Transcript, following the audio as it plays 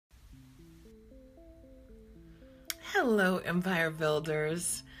Hello, Empire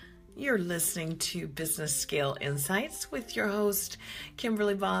Builders. You're listening to Business Scale Insights with your host,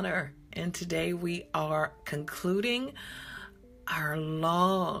 Kimberly Bonner. And today we are concluding our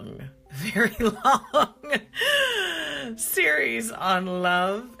very long series on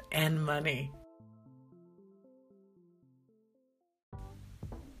love and money.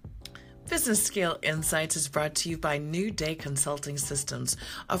 Business Scale Insights is brought to you by New Day Consulting Systems,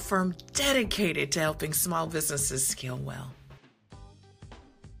 a firm dedicated to helping small businesses scale well.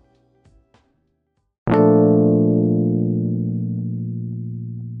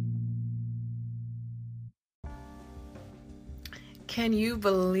 Can you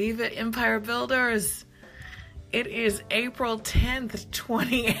believe it, Empire Builders? It is April 10th,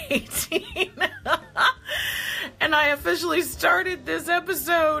 2018. And I officially started this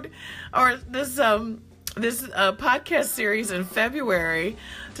episode or this podcast series in February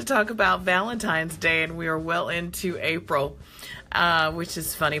to talk about Valentine's Day, and we are well into April, which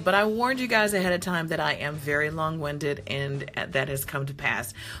is funny. But I warned you guys ahead of time that I am very long-winded, and that has come to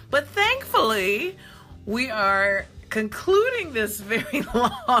pass. But thankfully, we are concluding this very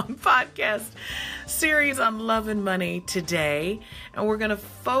long podcast series on love and money today, and we're going to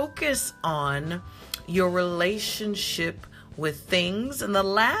focus on your relationship with things, and the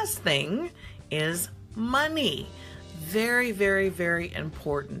last thing is money. Very, very, very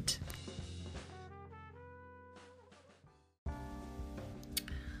important.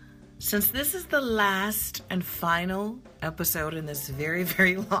 Since this is the last and final episode in this very,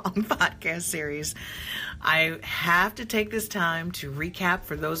 very long podcast series, I have to take this time to recap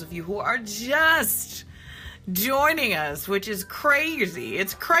for those of you who are just joining us, which is crazy.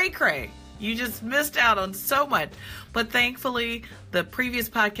 It's cray-cray. You just missed out on so much. But thankfully, the previous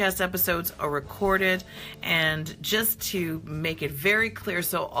podcast episodes are recorded. And just to make it very clear,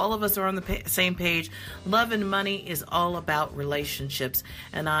 so all of us are on the same page, love and money is all about relationships.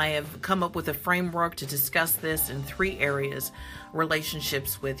 And I have come up with a framework to discuss this in 3 areas: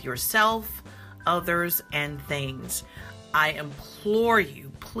 relationships with yourself, others, and things. I implore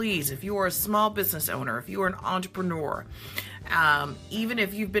you, please, if you are a small business owner, if you are an entrepreneur, even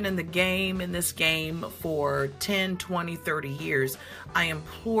if you've been in this game for 10, 20, 30 years, I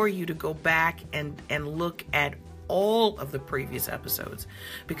implore you to go back and look at all of the previous episodes,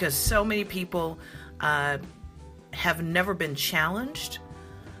 because so many people have never been challenged.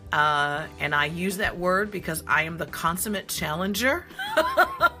 And I use that word because I am the consummate challenger.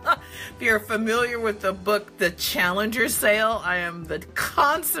 If you're familiar with the book, The Challenger Sale, I am the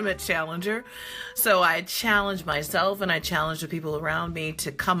consummate challenger. So I challenge myself and I challenge the people around me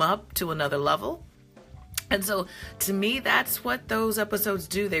to come up to another level. And so to me, that's what those episodes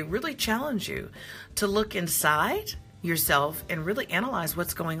do. They really challenge you to look inside yourself and really analyze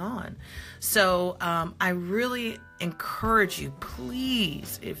what's going on. So I really encourage you,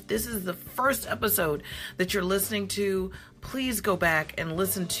 please, if this is the first episode that you're listening to, please go back and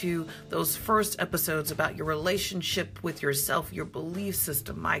listen to those first episodes about your relationship with yourself, your belief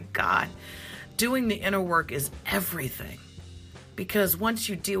system. My God, doing the inner work is everything. Because once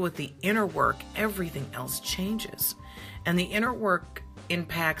you deal with the inner work, everything else changes. And the inner work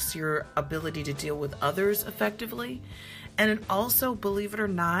impacts your ability to deal with others effectively. And it also, believe it or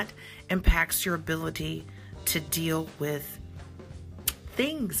not, impacts your ability to deal with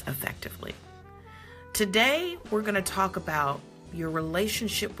things effectively. Today, we're going to talk about your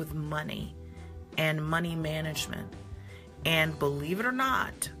relationship with money and money management. And believe it or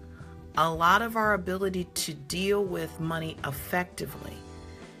not, a lot of our ability to deal with money effectively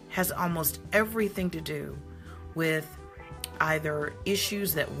has almost everything to do with either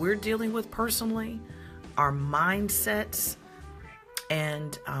issues that we're dealing with personally, our mindsets,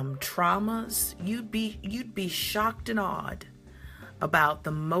 and traumas. You'd be shocked and awed about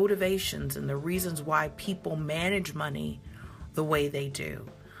the motivations and the reasons why people manage money the way they do.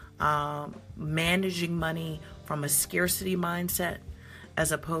 Managing money from a scarcity mindset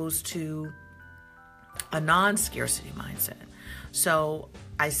as opposed to a non-scarcity mindset. So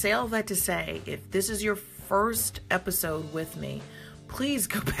I say all that to say, if this is your first episode with me, please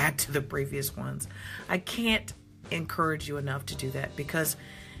go back to the previous ones. I can't encourage you enough to do that because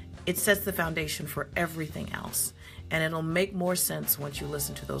it sets the foundation for everything else. And it'll make more sense once you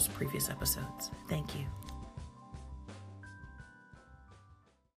listen to those previous episodes. Thank you.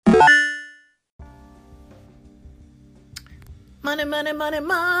 Money, money, money,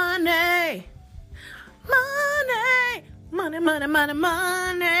 money. Money, money, money, money,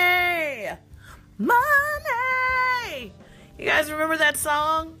 money. Money. You guys remember that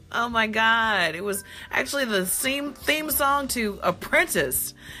song? Oh my God. It was actually the theme song to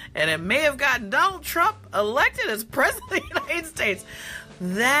Apprentice. And it may have gotten Donald Trump elected as president of the United States.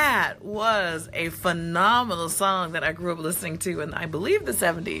 That was a phenomenal song that I grew up listening to in, I believe, the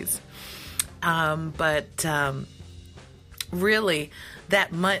 70s. Really,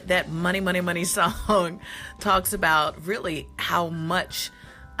 that Money song talks about really how much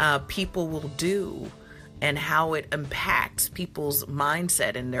people will do and how it impacts people's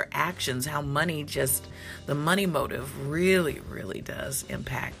mindset and their actions, how the money motive really, really does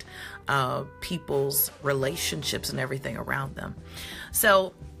impact people's relationships and everything around them.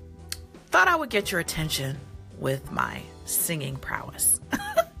 So, thought I would get your attention with my singing prowess.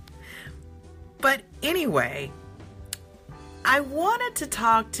 But anyway, I wanted to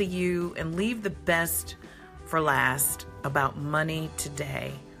talk to you and leave the best for last about money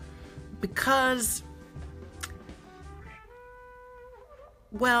today because,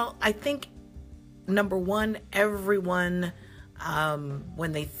 well, I think, number one, everyone,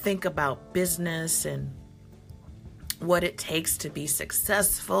 when they think about business and what it takes to be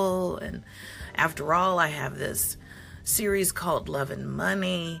successful, and after all, I have this series called Love and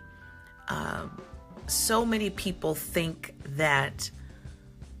Money. So many people think that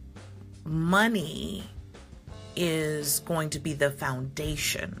money is going to be the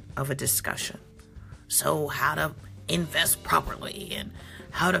foundation of a discussion. So how to invest properly and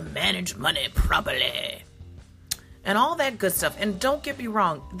how to manage money properly and all that good stuff. And don't get me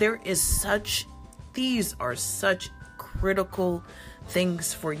wrong, these are such critical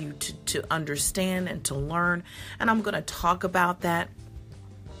things for you to understand and to learn. And I'm going to talk about that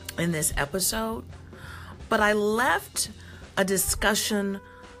in this episode. But I left a discussion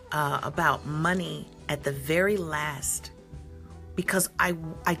about money at the very last because I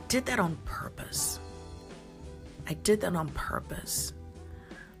did that on purpose. I did that on purpose.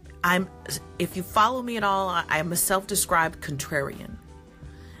 If you follow me at all, I'm a self-described contrarian.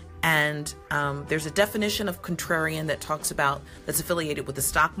 And there's a definition of contrarian that's affiliated with the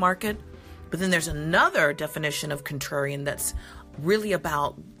stock market. But then there's another definition of contrarian that's really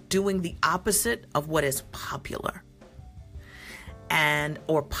about doing the opposite of what is popular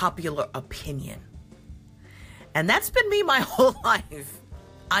or popular opinion. And that's been me my whole life.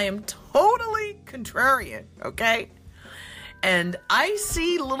 I am totally contrarian, okay? And I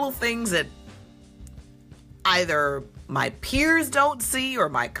see little things that either my peers don't see or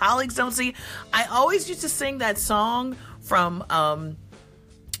my colleagues don't see. I always used to sing that song from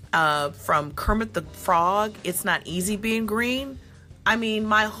Kermit the Frog, It's Not Easy Being Green. I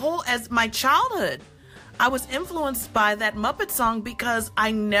mean, as my childhood, I was influenced by that Muppet song because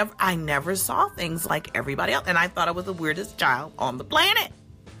I never saw things like everybody else. And I thought I was the weirdest child on the planet.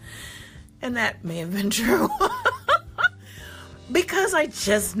 And that may have been true. Because I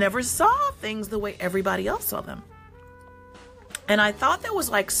just never saw things the way everybody else saw them. And I thought that was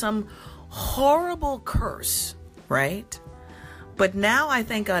like some horrible curse, right? But now I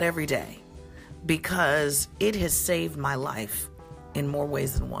thank God every day because it has saved my life in more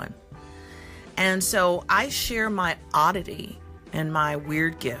ways than one. And so I share my oddity and my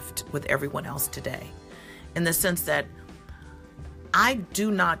weird gift with everyone else today, in the sense that I do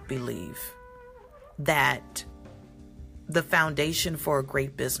not believe that the foundation for a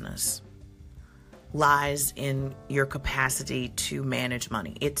great business lies in your capacity to manage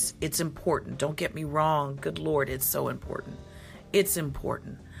money. It's important. Don't get me wrong. Good Lord, it's so important. It's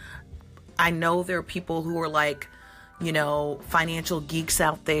important. I know there are people who are like, financial geeks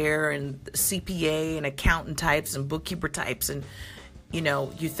out there and CPA and accountant types and bookkeeper types. And,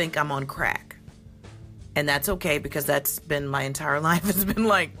 you think I'm on crack. And that's okay because that's been my entire life. It's been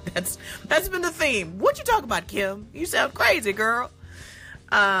like, that's been the theme. What you talk about, Kim? You sound crazy, girl.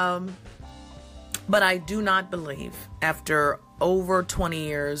 But I do not believe, after over 20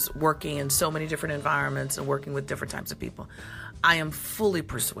 years working in so many different environments and working with different types of people, I am fully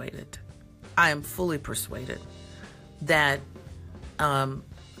persuaded that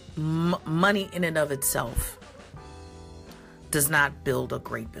money in and of itself does not build a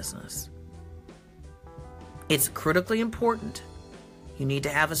great business. It's critically important. You need to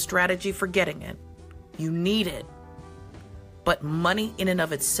have a strategy for getting it. You need it. But money in and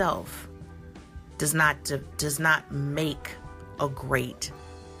of itself does not make a great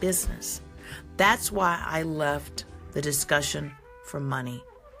business. That's why I left the discussion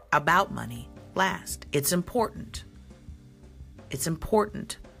about money last. It's important. It's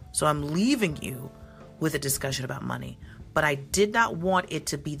important. So I'm leaving you with a discussion about money. But I did not want it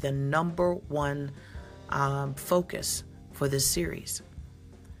to be the number one focus for this series.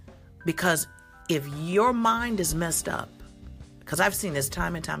 Because if your mind is messed up, because I've seen this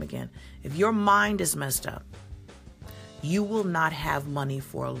time and time again. If your mind is messed up, you will not have money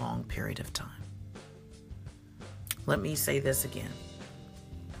for a long period of time. Let me say this again.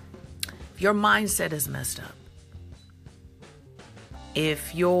 If your mindset is messed up,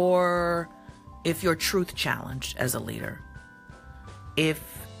 if you're truth challenged as a leader,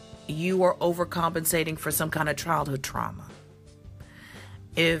 if you are overcompensating for some kind of childhood trauma,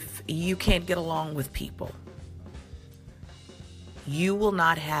 if you can't get along with people, you will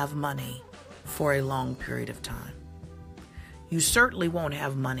not have money for a long period of time. You certainly won't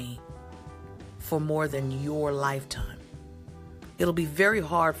have money for more than your lifetime. It'll be very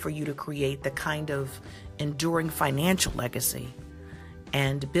hard for you to create the kind of enduring financial legacy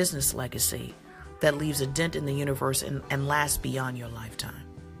and business legacy that leaves a dent in the universe and lasts beyond your lifetime.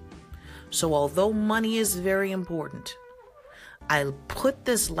 So although money is very important, I put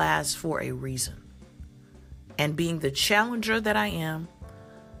this last for a reason. And being the challenger that I am,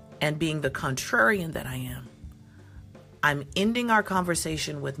 and being the contrarian that I am, I'm ending our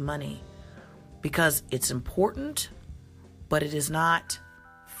conversation with money because it's important, but it is not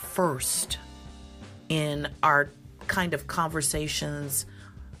first in our kind of conversations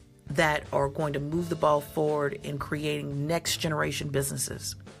that are going to move the ball forward in creating next generation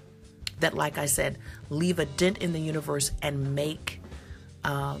businesses that, like I said, leave a dent in the universe and make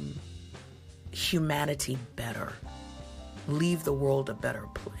humanity better, leave the world a better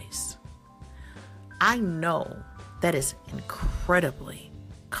place. I know that is incredibly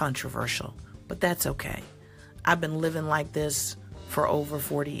controversial, but that's okay. I've been living like this for over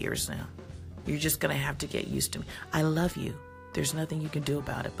 40 years now. You're just going to have to get used to me. I love you. There's nothing you can do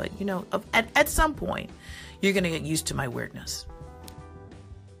about it, but at some point, you're going to get used to my weirdness.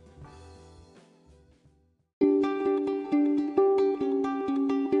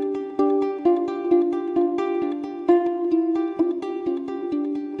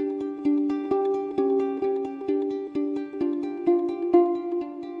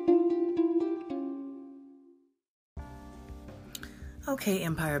 Okay,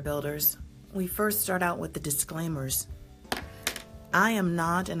 Empire Builders, we first start out with the disclaimers. I am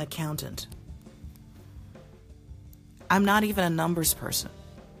not an accountant. I'm not even a numbers person.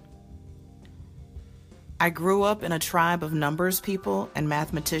 I grew up in a tribe of numbers people and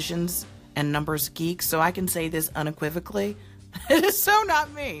mathematicians and numbers geeks, so I can say this unequivocally. It is so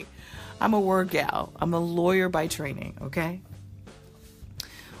not me. I'm a word gal. I'm a lawyer by training, okay?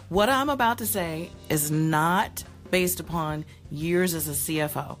 What I'm about to say is not based upon years as a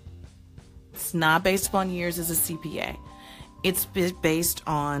CFO. It's not based upon years as a CPA. It's based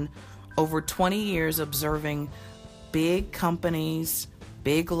on over 20 years observing big companies,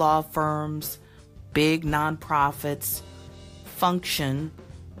 big law firms, big nonprofits function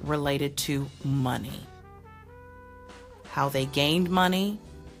related to money. How they gained money,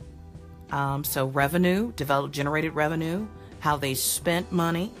 so revenue, generated revenue, how they spent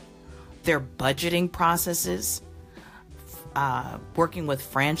money, their budgeting processes, working with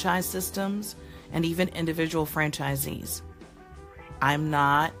franchise systems, and even individual franchisees. I'm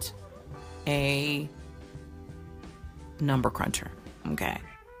not a number cruncher, okay?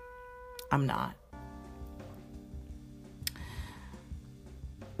 I'm not.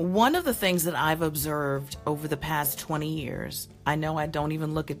 One of the things that I've observed over the past 20 years, I know I don't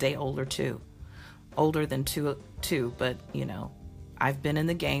even look a day older than two, but I've been in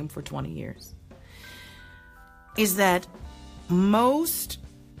the game for 20 years, is that most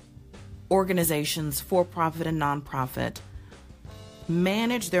organizations, for-profit and non-profit,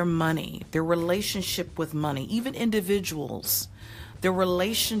 manage their money, their relationship with money, even individuals, their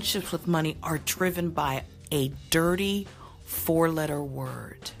relationships with money are driven by a dirty 4-letter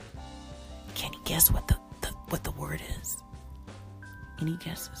word. Can you guess what the word is? Any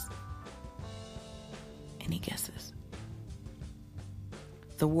guesses? Any guesses?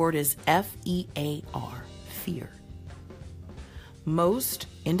 The word is F-E-A-R, fear. Most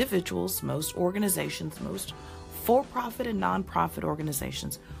individuals, most organizations, most for-profit and non-profit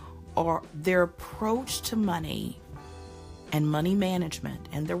organizations, their approach to money and money management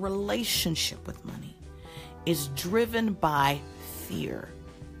and their relationship with money is driven by fear.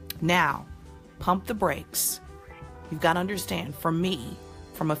 Now, pump the brakes. You've got to understand, for me,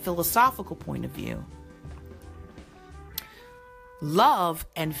 from a philosophical point of view, love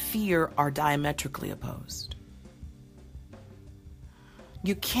and fear are diametrically opposed.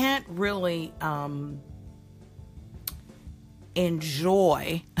 You can't really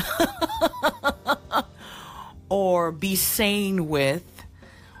enjoy or be sane with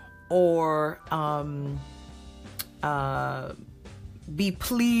or be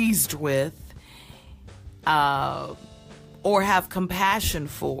pleased with or have compassion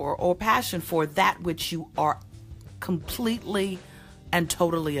for or passion for that which you are completely and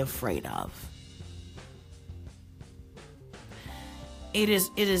totally afraid of. It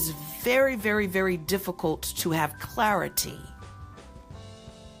is very, very, very difficult to have clarity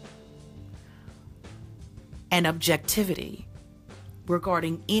and objectivity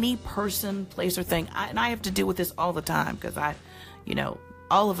regarding any person, place, or thing. And I have to deal with this all the time because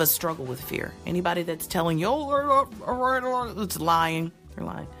all of us struggle with fear. Anybody that's telling you, it's lying, they're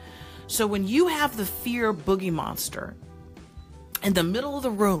lying. So when you have the fear boogie monster in the middle of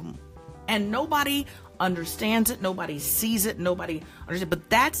the room and nobody understands it, nobody sees it, nobody understands, but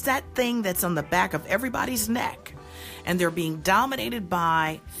that's that thing that's on the back of everybody's neck and they're being dominated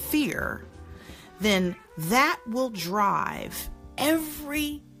by fear, then that will drive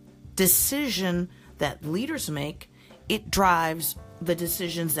every decision that leaders make. It drives the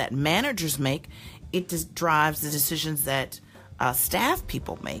decisions that managers make. It drives the decisions that staff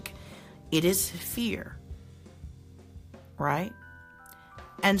people make. It is fear, right?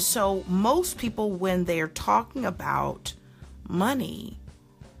 And so most people, when they are talking about money,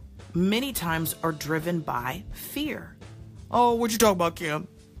 many times are driven by fear. Oh, what you talking about, Kim?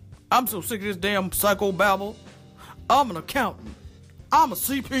 I'm so sick of this damn psychobabble. I'm an accountant. I'm a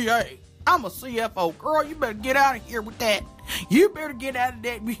CPA. I'm a CFO. Girl, you better get out of here with that. You better get out of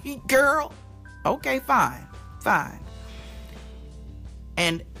that, girl. Okay, fine.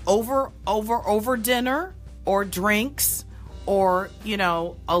 And over dinner or drinks or,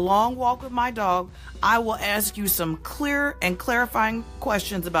 a long walk with my dog, I will ask you some clear and clarifying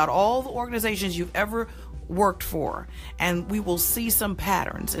questions about all the organizations you've ever worked for. And we will see some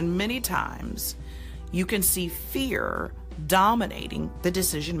patterns. And many times you can see fear dominating the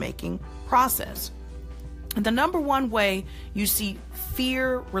decision-making process. And the number one way you see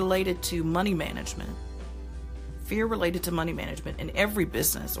fear related to money management in every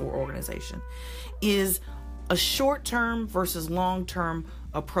business or organization is a short-term versus long-term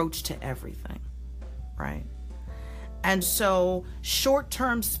approach to everything, right? And so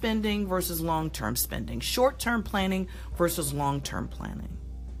short-term spending versus long-term spending, short-term planning versus long-term planning.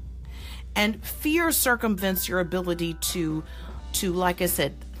 And fear circumvents your ability to, like I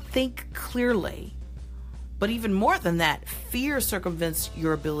said, think clearly. But even more than that, fear circumvents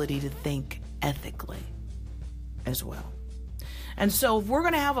your ability to think ethically as well. And so if we're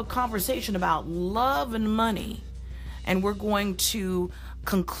going to have a conversation about love and money, and we're going to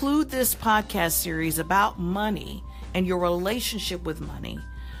conclude this podcast series about money and your relationship with money,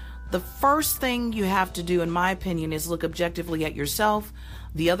 the first thing you have to do, in my opinion, is look objectively at yourself,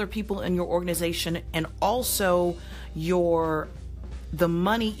 the other people in your organization, and also the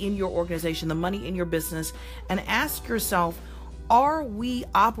money in your organization, the money in your business, and ask yourself, are we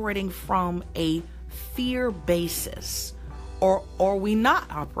operating from a fear basis, or are we not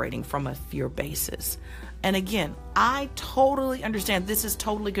operating from a fear basis? And again, I totally understand this is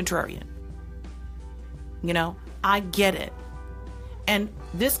totally contrarian. I get it. And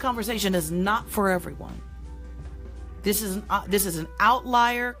this conversation is not for everyone. This is an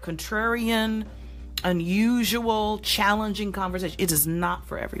outlier, contrarian, unusual, challenging conversation. It is not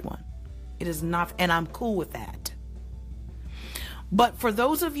for everyone. It is not, and I'm cool with that. But for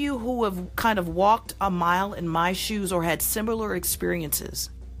those of you who have kind of walked a mile in my shoes or had similar experiences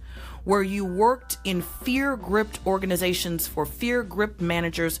where you worked in fear-gripped organizations for fear-gripped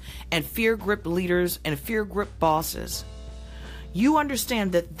managers and fear-gripped leaders and fear-gripped bosses, you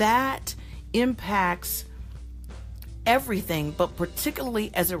understand that impacts everything, but particularly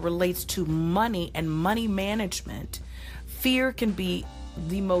as it relates to money and money management. Fear can be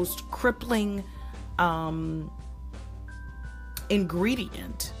the most crippling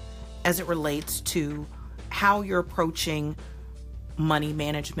ingredient as it relates to how you're approaching money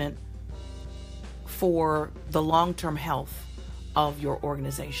management for the long-term health of your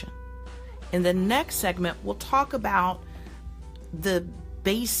organization. In the next segment, we'll talk about the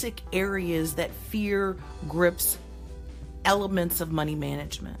basic areas that fear grips elements of money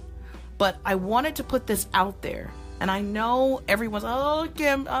management. But I wanted to put this out there. And I know everyone's,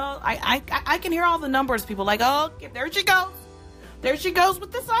 Kim, I can hear all the numbers. People like, there she goes. There she goes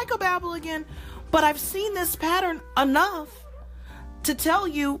with the psychobabble again. But I've seen this pattern enough to tell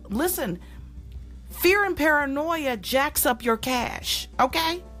you, listen, fear and paranoia jacks up your cash,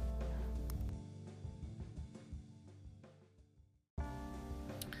 okay?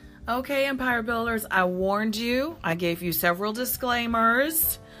 Okay, Empire Builders, I warned you. I gave you several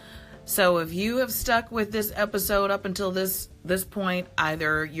disclaimers. So if you have stuck with this episode up until this point,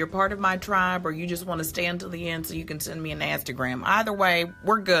 either you're part of my tribe or you just want to stay until the end so you can send me an Instagram. Either way,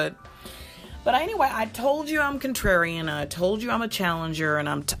 we're good. But anyway, I told you I'm contrarian. I told you I'm a challenger,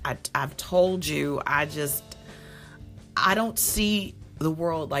 and I've told you I don't see the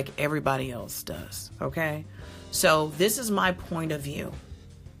world like everybody else does. Okay, so this is my point of view.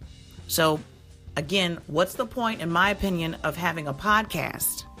 So again, what's the point, in my opinion, of having a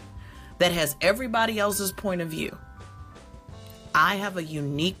podcast that has everybody else's point of view? I have a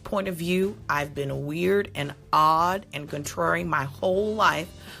unique point of view. I've been weird and odd and contrary my whole life.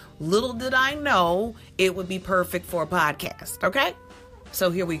 Little did I know it would be perfect for a podcast. Okay? So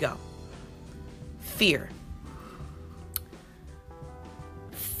here we go. Fear.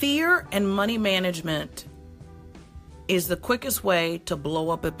 Fear and money management is the quickest way to blow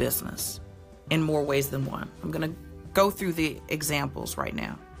up a business in more ways than one. I'm going to go through the examples right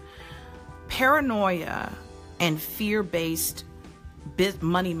now. Paranoia and fear-based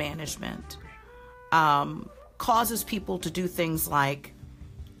money management causes people to do things like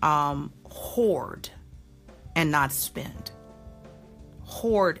hoard and not spend.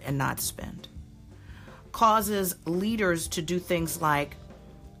 Hoard and not spend. Causes leaders to do things like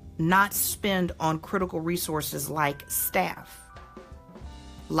not spend on critical resources like staff,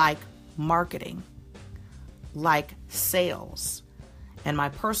 like marketing, like sales, and my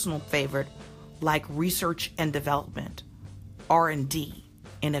personal favorite, like research and development, R&D,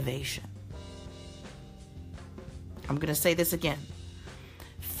 innovation. I'm going to say this again.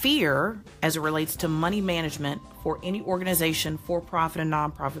 Fear, as it relates to money management for any organization, for-profit and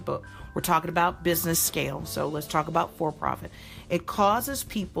nonprofit, but we're talking about business scale, so let's talk about for-profit. It causes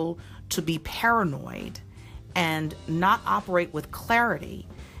people to be paranoid and not operate with clarity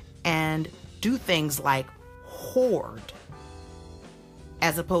and do things like hoard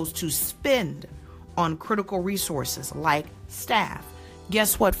as opposed to spend on critical resources like staff.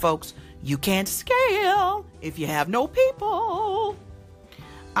 Guess what, folks? You can't scale if you have no people.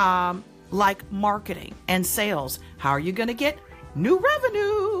 Like marketing and sales. How are you going to get new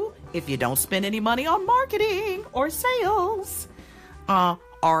revenue if you don't spend any money on marketing or sales?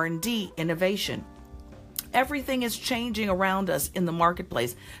 R&D, innovation. Everything is changing around us in the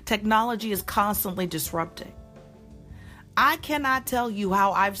marketplace. Technology is constantly disrupting. I cannot tell you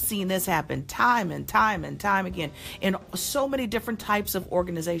how I've seen this happen time and time and time again in so many different types of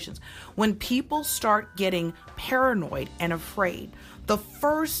organizations. When people start getting paranoid and afraid, the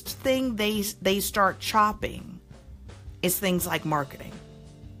first thing they start chopping is things like marketing.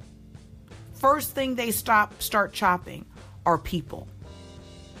 First thing they start chopping are people.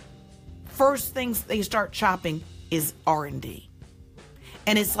 First things they start chopping is R&D.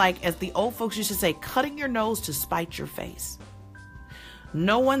 And it's like, as the old folks used to say, cutting your nose to spite your face.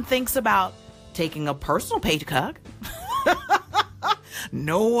 No one thinks about taking a personal pay cut.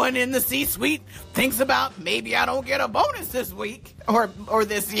 No one in the C-suite thinks about maybe I don't get a bonus this week or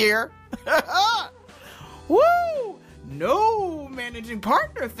this year. Woo! No managing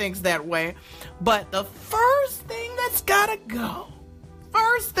partner thinks that way. But the first thing that's gotta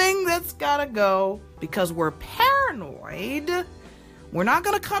go, because we're paranoid, we're not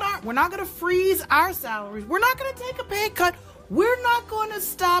going to freeze our salaries. We're not going to take a pay cut. We're not going to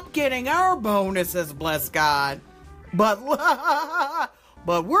stop getting our bonuses, bless God. But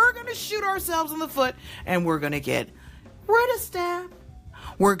we're going to shoot ourselves in the foot, and we're going to get rid of staff.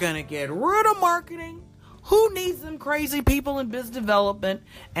 We're going to get rid of marketing. Who needs them crazy people in business development?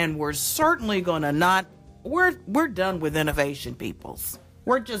 And we're certainly going to we're done with innovation, peoples.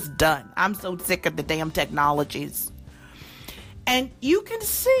 We're just done. I'm so sick of the damn technologies. And you can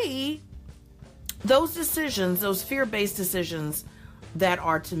see those decisions, those fear-based decisions that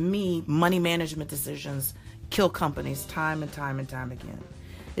are, to me, money management decisions, kill companies time and time and time again.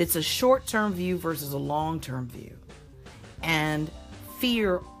 It's a short-term view versus a long-term view. And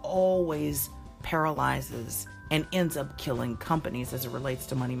fear always paralyzes and ends up killing companies as it relates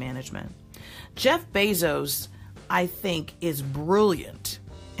to money management. Jeff Bezos, I think, is brilliant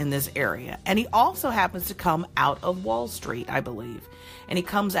in this area. And he also happens to come out of Wall Street, I believe. And he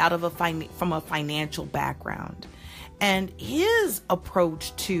comes out of from a financial background. And his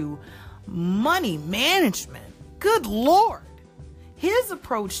approach to money management, good Lord, his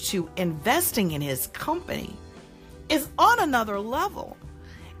approach to investing in his company is on another level.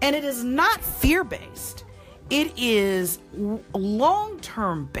 And it is not fear-based. It is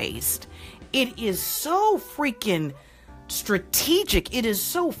long-term based. It is so freaking strategic. It is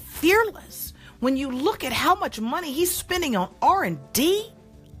so fearless. When you look at how much money he's spending on R&D,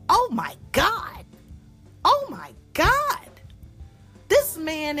 oh my God. Oh my God. This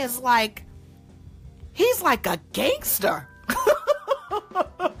man is he's like a gangster.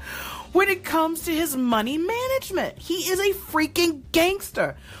 When it comes to his money management, he is a freaking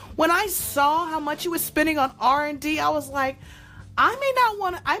gangster. When I saw how much he was spending on R&D, I was like, I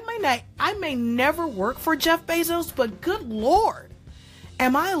may never work for Jeff Bezos, but good Lord,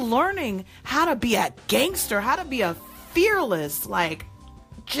 am I learning how to be a gangster, how to be a fearless, like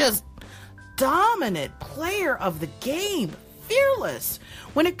just dominant player of the game, fearless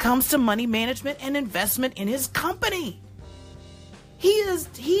when it comes to money management and investment in his company. He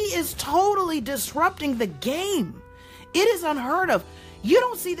is totally disrupting the game. It is unheard of. You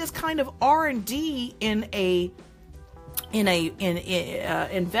don't see this kind of R&D in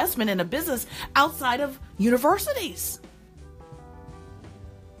investment in a business outside of universities.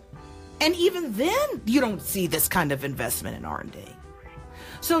 And even then, you don't see this kind of investment in R&D.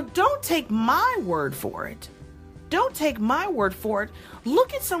 So don't take my word for it. Don't take my word for it.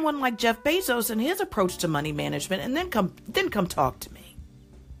 Look at someone like Jeff Bezos and his approach to money management, and then come talk to me.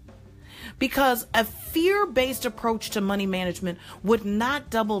 Because a fear-based approach to money management would not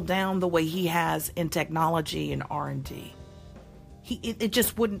double down the way he has in technology and R&D. It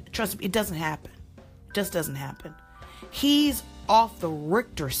just wouldn't, trust me, it doesn't happen. It just doesn't happen. He's off the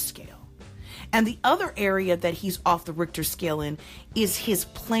Richter scale. And the other area that he's off the Richter scale in is his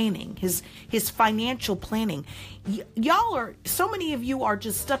planning, his financial planning. So many of you are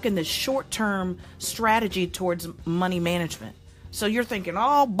just stuck in this short-term strategy towards money management. So you're thinking,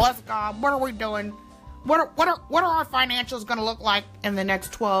 oh, bless God, what are we doing? What are our financials going to look like in the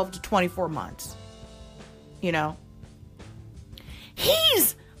next 12 to 24 months? You know?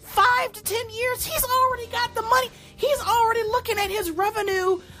 He's 5 to 10 years. He's already got the money. He's already looking at his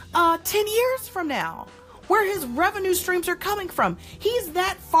revenue 10 years from now, where his revenue streams are coming from. He's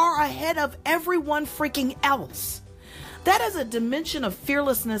that far ahead of everyone freaking else. That is a dimension of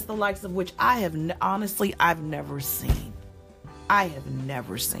fearlessness, the likes of which I've never seen. I have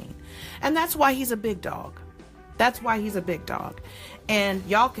never seen. And that's why he's a big dog. That's why he's a big dog. And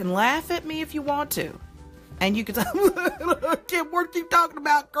y'all can laugh at me if you want to. And you can say, what are you talking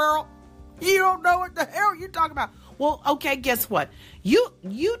about, girl? You don't know what the hell you're talking about. Well, okay, guess what?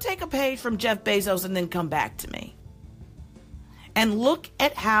 You take a page from Jeff Bezos and then come back to me. And look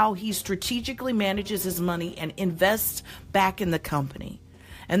at how he strategically manages his money and invests back in the company.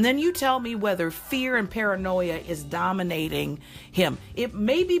 And then you tell me whether fear and paranoia is dominating him. It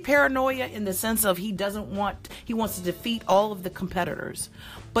may be paranoia in the sense of he wants to defeat all of the competitors.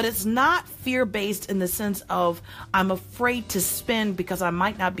 But it's not fear-based in the sense of I'm afraid to spend because I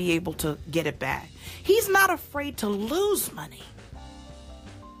might not be able to get it back. He's not afraid to lose money.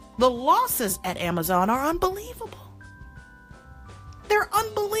 The losses at Amazon are unbelievable. They're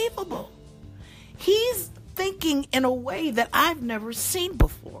unbelievable. He's thinking in a way that I've never seen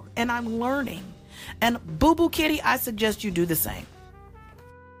before, and I'm learning. And Boo Boo Kitty, I suggest you do the same.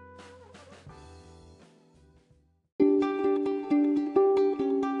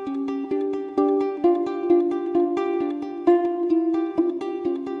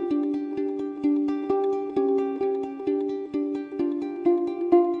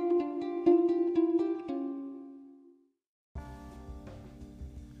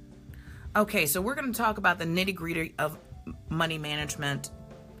 Okay, so we're going to talk about the nitty-gritty of money management.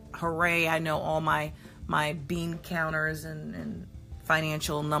 Hooray, I know all my bean counters and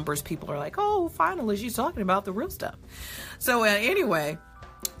financial numbers people are like, oh, finally she's talking about the real stuff. So anyway,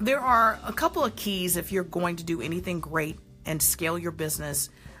 there are a couple of keys if you're going to do anything great and scale your business.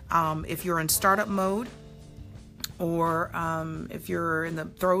 If you're in startup mode, or if you're in the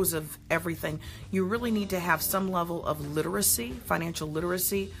throes of everything, you really need to have some level of literacy, financial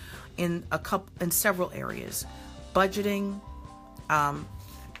literacy, in several areas: budgeting,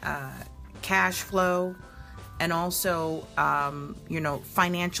 cash flow, and also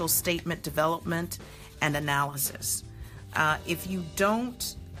financial statement development and analysis. If you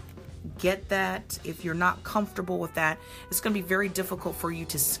don't get that, if you're not comfortable with that, it's going to be very difficult for you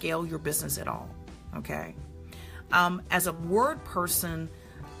to scale your business at all. Okay. As a word person,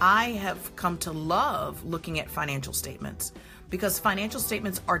 I have come to love looking at financial statements because financial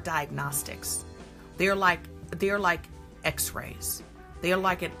statements are diagnostics. They're like x-rays. They are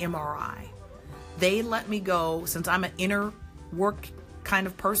like an MRI. They let me go, since I'm an inner work kind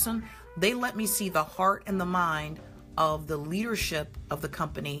of person, they let me see the heart and the mind of the leadership of the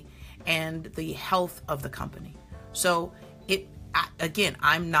company and the health of the company. So again,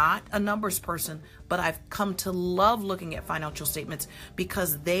 I'm not a numbers person, but I've come to love looking at financial statements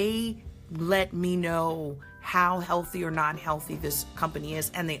because they let me know how healthy or not healthy this company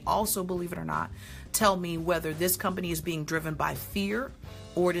is. And they also, believe it or not, tell me whether this company is being driven by fear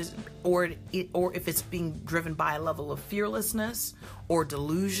or if it's being driven by a level of fearlessness or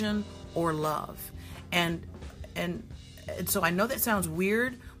delusion or love. And so I know that sounds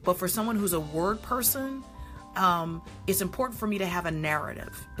weird, But for someone who's a word person, it's important for me to have a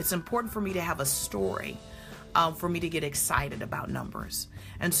narrative. It's important for me to have a story, for me to get excited about numbers.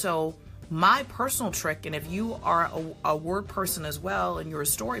 And so my personal trick, and if you are a word person as well and you're a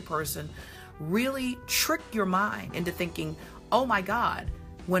story person, really trick your mind into thinking, oh my God,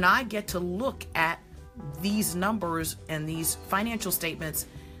 when I get to look at these numbers and these financial statements,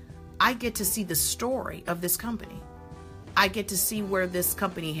 I get to see the story of this company. I get to see where this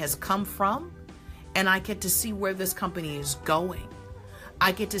company has come from, and I get to see where this company is going.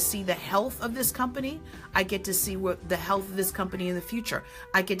 I get to see the health of this company. I get to see what the health of this company in the future.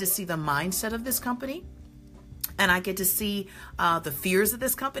 I get to see the mindset of this company, and I get to see the fears of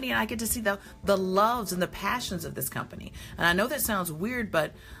this company, and I get to see the loves and the passions of this company. And I know that sounds weird,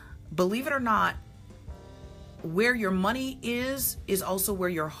 but believe it or not, where your money is also where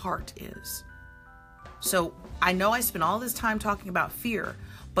your heart is. So I know I spent all this time talking about fear,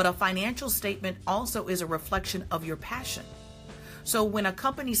 but a financial statement also is a reflection of your passion. So when a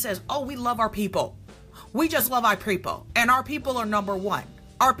company says, oh, we love our people, we just love our people, and our people are number one.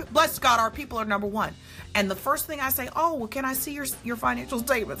 Bless God, our people are number one. And the first thing I say, oh, well, can I see your financial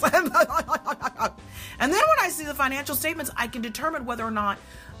statements? And then when I see the financial statements, I can determine whether or not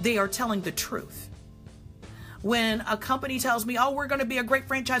they are telling the truth. When a company tells me, oh, we're going to be a great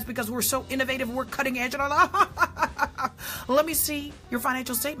franchise because we're so innovative, we're cutting edge, and let me see your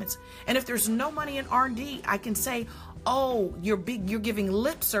financial statements. And if there's no money in R&D, I can say, oh, you're giving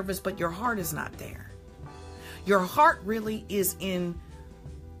lip service, but your heart is not there. Your heart really is in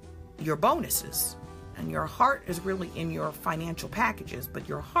your bonuses, and your heart is really in your financial packages, but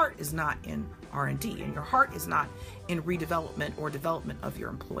your heart is not in R&D, and your heart is not in redevelopment or development of your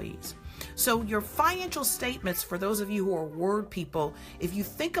employees. So your financial statements, for those of you who are word people, if you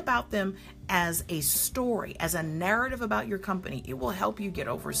think about them as a story, as a narrative about your company, it will help you get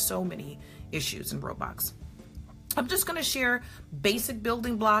over so many issues and roadblocks. I'm just going to share basic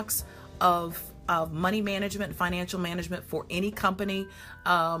building blocks of money management and financial management for any company.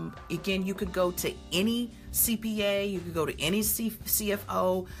 Again, you could go to any CPA, you could go to any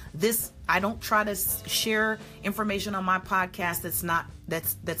CFO. I don't try to share information on my podcast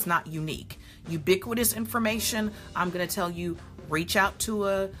that's not unique. Ubiquitous information. I'm going to tell you, reach out to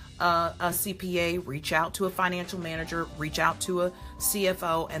a CPA, reach out to a financial manager, reach out to a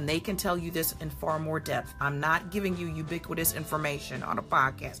CFO, and they can tell you this in far more depth. I'm not giving you ubiquitous information on a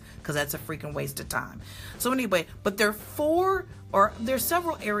podcast because that's a freaking waste of time. So anyway, but there's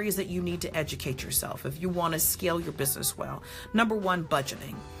several areas that you need to educate yourself if you want to scale your business well. Number one,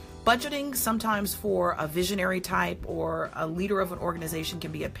 budgeting. Budgeting sometimes for a visionary type or a leader of an organization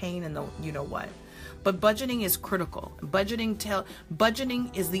can be a pain in the you know what. But budgeting is critical.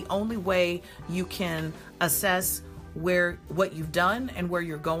 Budgeting is the only way you can assess what you've done and where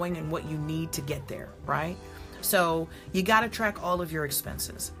you're going and what you need to get there, right? So you got to track all of your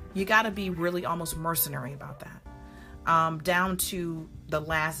expenses. You got to be really almost mercenary about that, down to the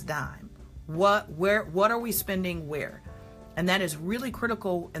last dime. What are we spending where? And that is really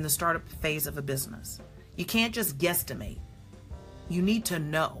critical in the startup phase of a business. You can't just guesstimate. You need to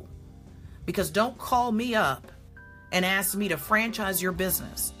know. Because don't call me up and ask me to franchise your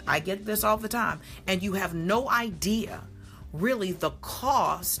business. I get this all the time. And you have no idea really the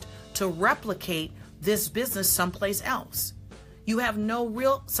cost to replicate this business someplace else. You have no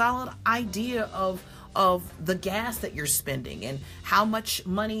real solid idea of the gas that you're spending and how much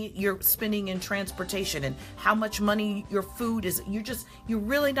money you're spending in transportation and how much money your food is. You're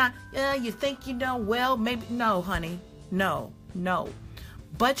really not, you think you know, well, maybe, no, honey, no.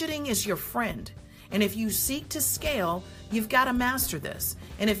 Budgeting is your friend. And if you seek to scale, you've got to master this.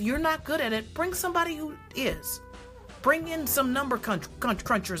 And if you're not good at it, bring somebody who is. Bring in some number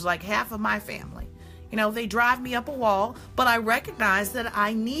crunchers like half of my family. You know, they drive me up a wall, but I recognize that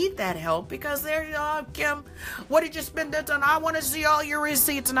I need that help because they're, Kim, what did you spend that on? I want to see all your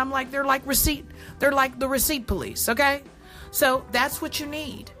receipts. And I'm like, they're like the receipt police, okay? So that's what you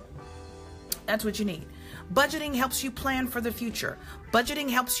need. That's what you need. Budgeting helps you plan for the future. Budgeting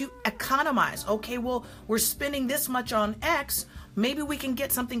helps you economize. Okay, well, we're spending this much on X. Maybe we can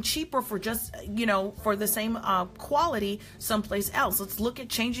get something cheaper for just, for the same quality someplace else. Let's look at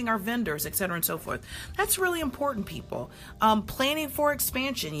changing our vendors, et cetera, and so forth. That's really important, people. Planning for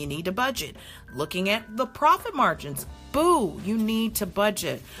expansion, you need to budget. Looking at the profit margins. Boo, you need to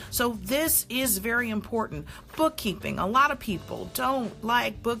budget. So this is very important. Bookkeeping. A lot of people don't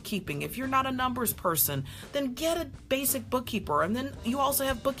like bookkeeping. If you're not a numbers person, then get a basic bookkeeper. And then you also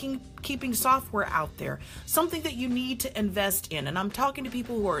have bookkeeping software out there, something that you need to invest in. And I'm talking to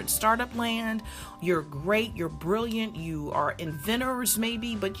people who are in startup land. You're great, you're brilliant, you are inventors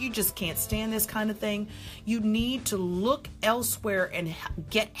maybe, but you just can't stand this kind of thing. You need to look elsewhere and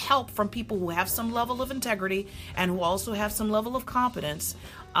get help from people who have some level of integrity and who also have some level of competence,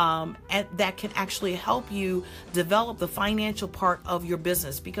 and that can actually help you develop the financial part of your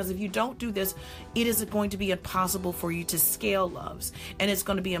business. Because if you don't do this, it is going to be impossible for you to scale, loves, and it's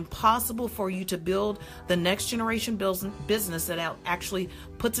going to be impossible for you to build the next generation business that actually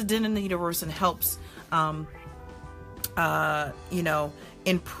puts a dent in the universe and helps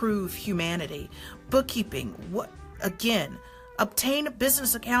improve humanity. Bookkeeping, obtain a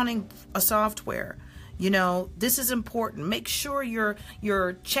business accounting software. This is important. Make sure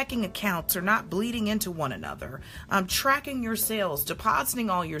your checking accounts are not bleeding into one another. Tracking your sales,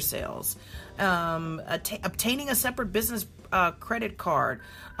 depositing all your sales, obtaining a separate business credit card,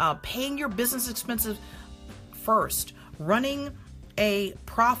 paying your business expenses first, running a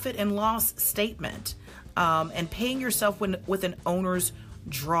profit and loss statement, and paying yourself with an owner's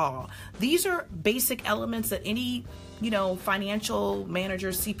draw. These are basic elements that any financial manager,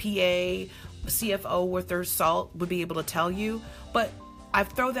 CPA, CFO with their salt would be able to tell you, but I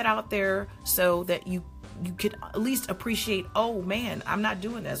throw that out there so that you could at least appreciate, oh man, I'm not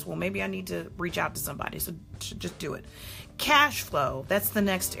doing this. Well, maybe I need to reach out to somebody. So just do it. Cash flow, that's the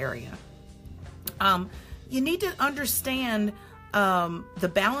next area. You need to understand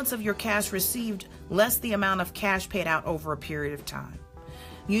the balance of your cash received less the amount of cash paid out over a period of time.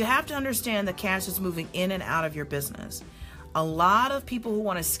 You have to understand that cash is moving in and out of your business. A lot of people who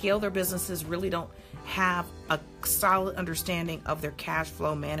want to scale their businesses really don't have a solid understanding of their cash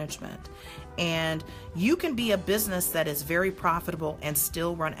flow management. And you can be a business that is very profitable and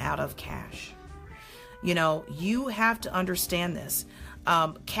still run out of cash. You have to understand this.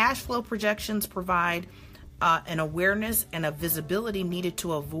 Cash flow projections provide an awareness and a visibility needed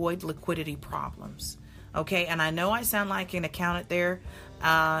to avoid liquidity problems. Okay, and I know I sound like an accountant there,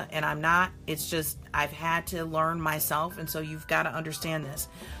 and I'm not. It's just I've had to learn myself, and so you've got to understand this.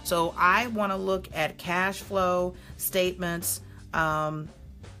 So I want to look at cash flow statements more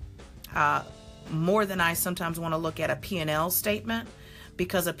than I sometimes want to look at a P&L statement,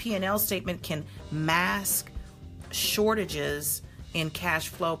 because a P&L statement can mask shortages in cash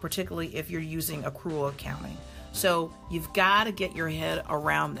flow, particularly if you're using accrual accounting. So you've got to get your head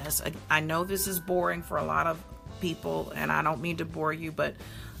around this. I know this is boring for a lot of people, and I don't mean to bore you, but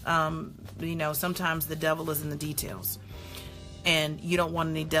sometimes the devil is in the details, and you don't want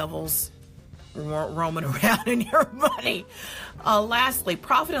any devils roaming around in your money. Lastly,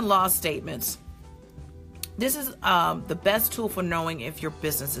 profit and loss statements. This is the best tool for knowing if your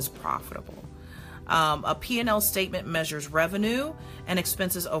business is profitable. A P&L statement measures revenue and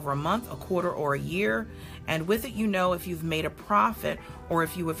expenses over a month, a quarter, or a year. And with it, you know if you've made a profit or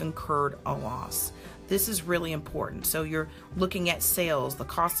if you have incurred a loss. This is really important. So you're looking at sales, the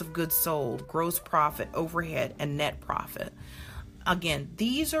cost of goods sold, gross profit, overhead, and net profit. Again,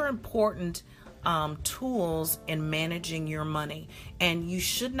 these are important tools in managing your money. And you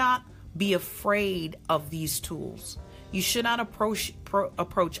should not be afraid of these tools. You should not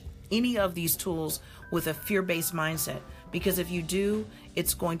approach any of these tools with a fear-based mindset, because if you do,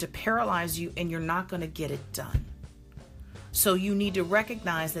 it's going to paralyze you and you're not going to get it done. So you need to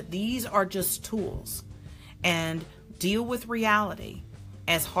recognize that these are just tools and deal with reality,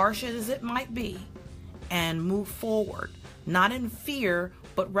 as harsh as it might be, and move forward, not in fear,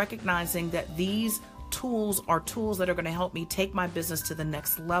 but recognizing that these tools are tools that are going to help me take my business to the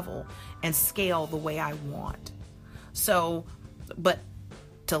next level and scale the way I want. So, but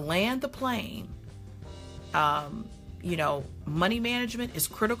to land the plane, money management is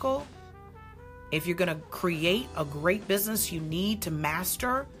critical. If you're going to create a great business, you need to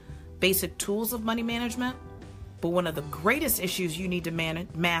master basic tools of money management. But one of the greatest issues you need to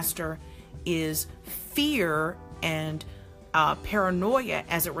master is fear and paranoia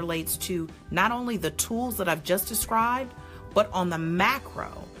as it relates to not only the tools that I've just described, but on the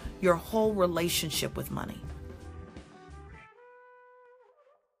macro, your whole relationship with money.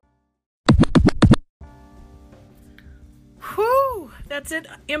 Whew, that's it,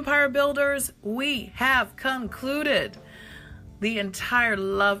 Empire Builders. We have concluded the entire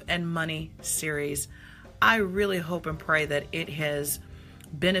Love and Money series. I really hope and pray that it has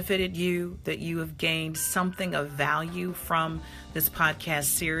benefited you, that you have gained something of value from this podcast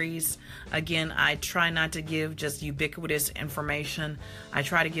series. Again, I try not to give just ubiquitous information. I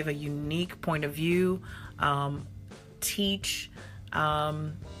try to give a unique point of view, teach,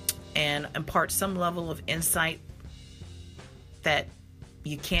 and impart some level of insight that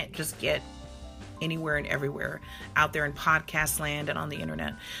you can't just get anywhere and everywhere out there in podcast land and on the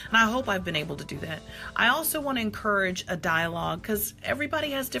internet. And I hope I've been able to do that. I also want to encourage a dialogue, because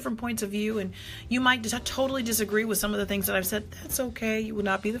everybody has different points of view, and you might totally disagree with some of the things that I've said. That's okay. You will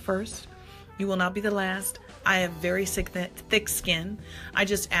not be the first. You will not be the last. I have very thick skin. I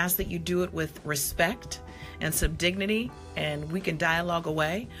just ask that you do it with respect and some dignity, and we can dialogue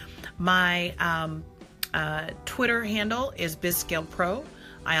away. My Twitter handle is BizScale Pro.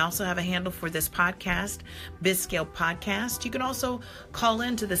 I also have a handle for this podcast, BizScale Podcast. You can also call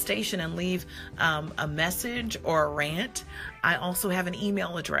into the station and leave a message or a rant. I also have an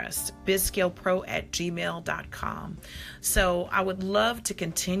email address, bizscalepro@gmail.com. So I would love to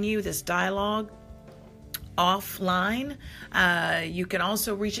continue this dialogue offline. You can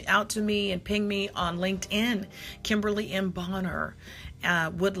also reach out to me and ping me on LinkedIn, Kimberly M. Bonner.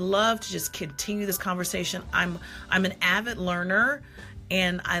 Would love to just continue this conversation. I'm an avid learner,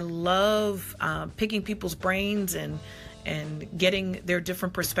 and I love picking people's brains and getting their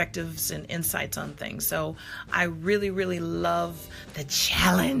different perspectives and insights on things. So I really, really love the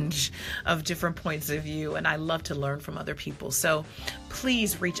challenge of different points of view, and I love to learn from other people. So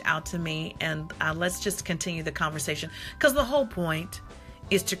please reach out to me, and let's just continue the conversation, because the whole point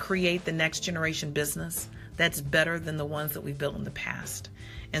is to create the next generation business that's better than the ones that we've built in the past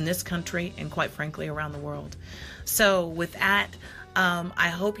in this country and, quite frankly, around the world. So with that, I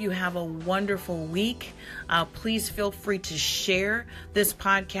hope you have a wonderful week. Please feel free to share this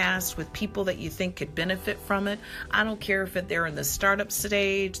podcast with people that you think could benefit from it. I don't care if they're in the startup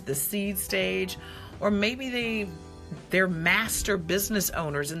stage, the seed stage, or maybe they're master business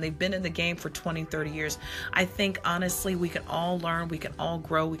owners and they've been in the game for 20, 30 years. I think, honestly, we can all learn, we can all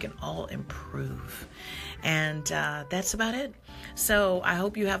grow, we can all improve. And that's about it. So I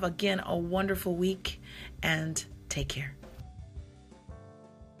hope you have, again, a wonderful week, and take care.